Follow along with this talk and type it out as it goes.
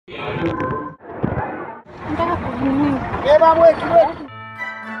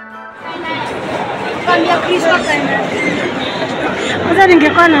Sasa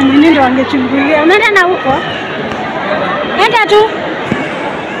ningekuwa na nini ndo wangechungulia. Unaenda na huko? Enda tu.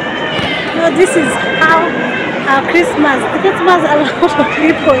 No, this is how our Christmas. Christmas a lot of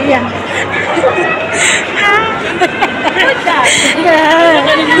people here.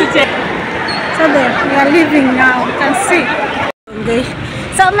 So there, we are leaving now. You can see. Okay.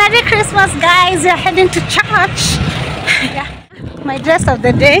 So Merry Christmas, guys. We are heading to church. Yeah. My dress of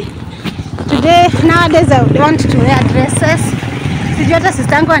the day. Today, nowadays I want to wear dresses. Sijui hata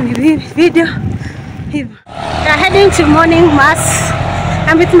sistangu ni video. We are heading to morning mass.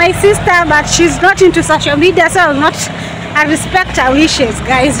 I'm with my sister, but she's not into social media, so I respect her wishes,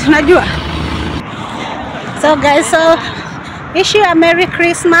 guys. Unajua. So guys, so wish you a Merry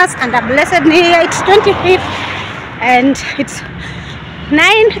Christmas and a blessed New Year. It's 25th and it's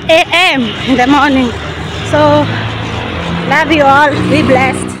 9 AM in the morning. So love you all. Be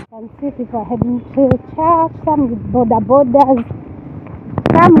blessed. And see people heading to church. Some with borders.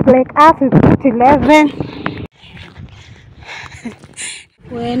 Some like us with 11.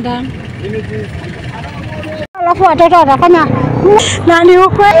 Wenda. Alafu watoto watafanya nani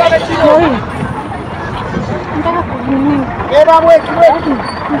huko? Nataka kunini?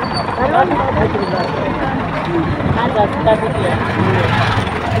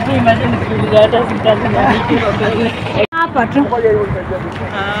 Hapa tu.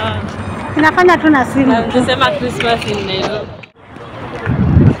 Inafanya tu na simu. Tunasema Christmas in Nairobi.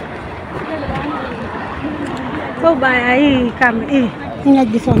 So baya hii kama hii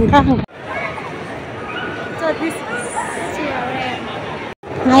inajisonganga. So this is CRM.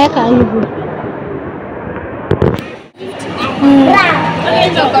 Naweka hivi.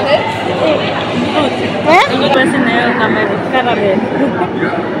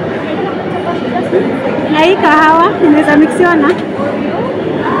 Na hii kahawa inaweza mixiwa na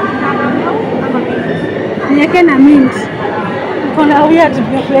niweke na mint. Kuna weird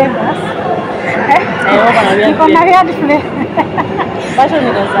flavors. Kuna weird flavors. Basi ni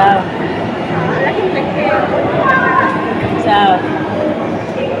sawa. Sawa.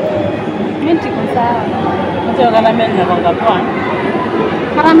 Mint iko sawa. Mtu kana mimi na bonga poa.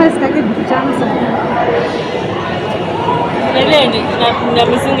 Caramel sitaki vitu tamu sana. Ile na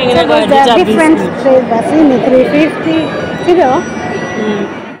misingi ingine kwa different flavors. Hii ni 350. Sio?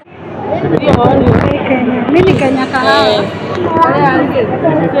 Ndio haoni Kenya. Mimi Kenya kahawa.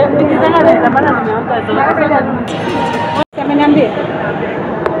 Nikitaka na bana nimeanza zote. Ameniambia.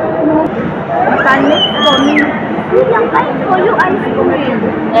 Can for me. For you ice cream.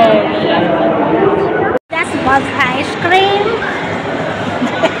 That was ice cream.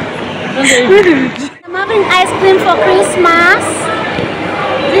 I'm having ice cream for Christmas.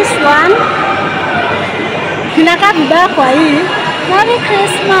 This one. Ninakaa vibaya kwa hii. Merry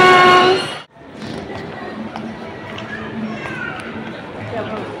Christmas.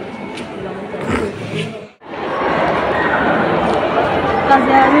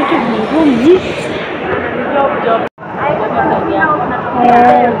 Kazi ya wiki ni ngumu.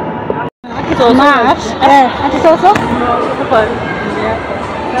 Ati soso?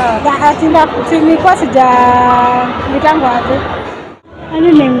 Atinda nilikuwa sija mitango aje.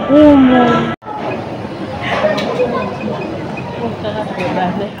 Yaani ni ngumu.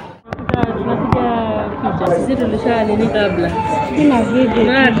 Sisi tulisha nini kabla? Sina video.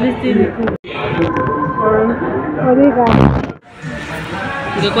 Na at least ni Origa.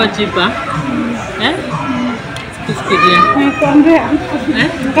 ingekuwa cheaper. Sikusikia. Nikwambia.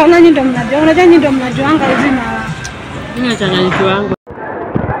 Kama nyinyi ndio mnajua, unajua nyinyi ndio mnajuanga hizi na mimi nachanganyika wangu.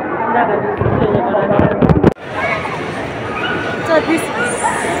 So this is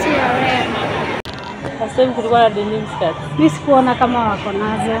CRM. Sasa kulikuwa na denim skirt. Mimi sikuona kama wako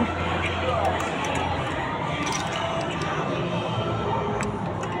nazo.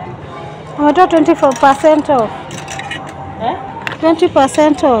 Watoa 24% off.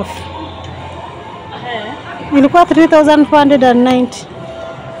 20% off. Ilikuwa 3,490.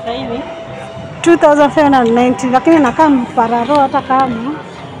 Sasa hivi 2,590 lakini nakaa mpararo hata kama.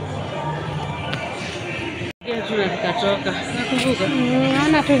 kesho tukatoka. Nakumbuka.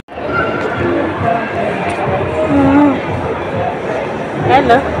 Naona tu.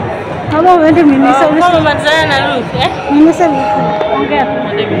 Hello. Kama uende Minnesota. Kama mazana na Ruth, Minnesota. Ongea tu.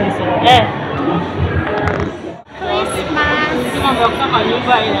 Christmas. Kama kwa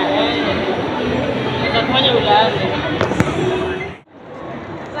nyumba ina Nitafanya ulaze.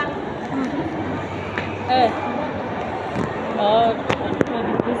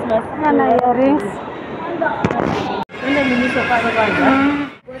 Christmas. Ana earrings. Nenda Minnesota kwanza.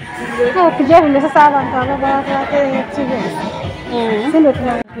 Ukija vile sasa abantu ababa wake experience. Sio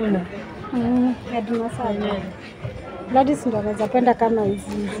tunakuna. Ya tunasanya. Gladys ndo anaweza penda kama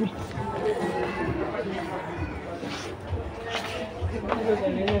hizi.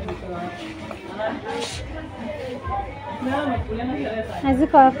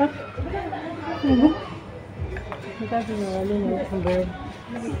 Aziko hapa. Nikazi na wale na kumbele.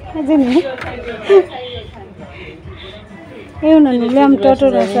 Azini. Hiyo unanunulia mtoto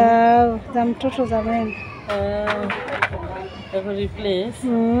za mtoto za wewe. Eko replace.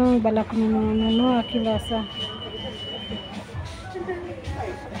 Bala kununua kila saa.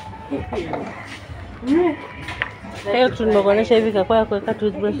 Hiyo tunakuonesha hivi kwa kuweka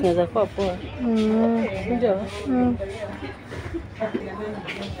toothbrush inaweza kuwa poa. Ndio.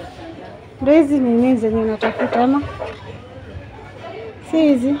 Ndio hizi ni nini zenye unatafuta ama? Si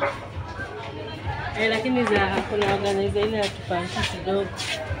hizi. Lakini za kuna organizer ile ya tupanti kidogo.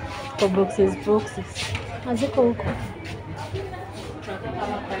 Kwa boxes. Haziko huko.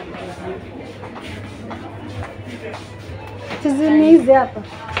 Hizi ni hizi hapa.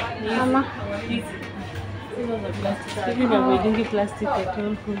 Ama hizi za plastic. Hivi na avoiding plastic at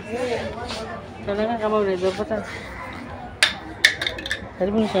all costs. Nataka kama unaweza pata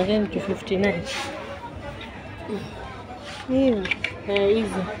karibu nishangae ni 259. hiyo.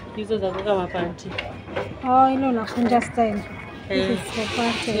 Hizo za kuweka mapanti. Ile unakunja style. Hizi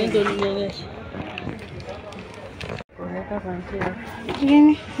sipate. Ndio nionyesha. Unaweka panti hapo.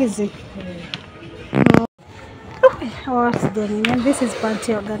 Gani hizi? This is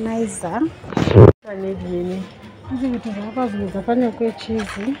panty organizer. Hizi vitu za hapa zinafanya kwa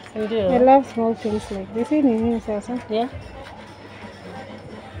cheesy. Ndio. I love small things like this. Hii ni nini sasa? Yeah.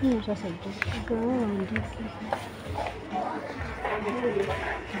 Sasa go on this.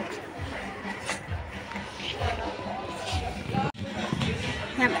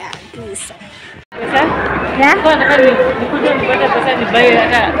 Pesa? Yeah? Kwa nataka nikuja nipate pesa nibai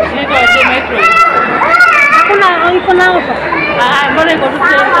hata niko waje micro. Hakuna iko na hapa. Mbona iko tu kwa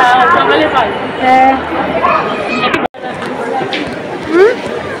tuangalie pale.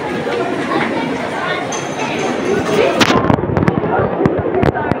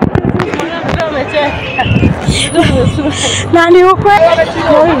 Nani uko? Nataka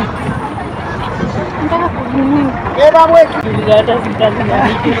kunini?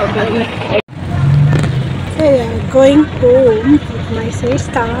 So we are going home with my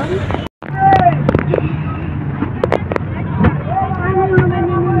sister.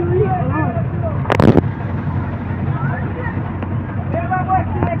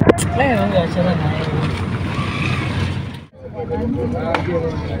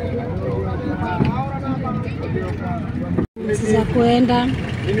 Za kuenda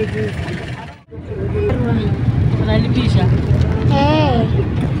unalipisha.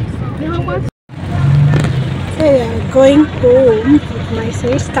 So we are going home with my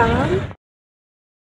sister.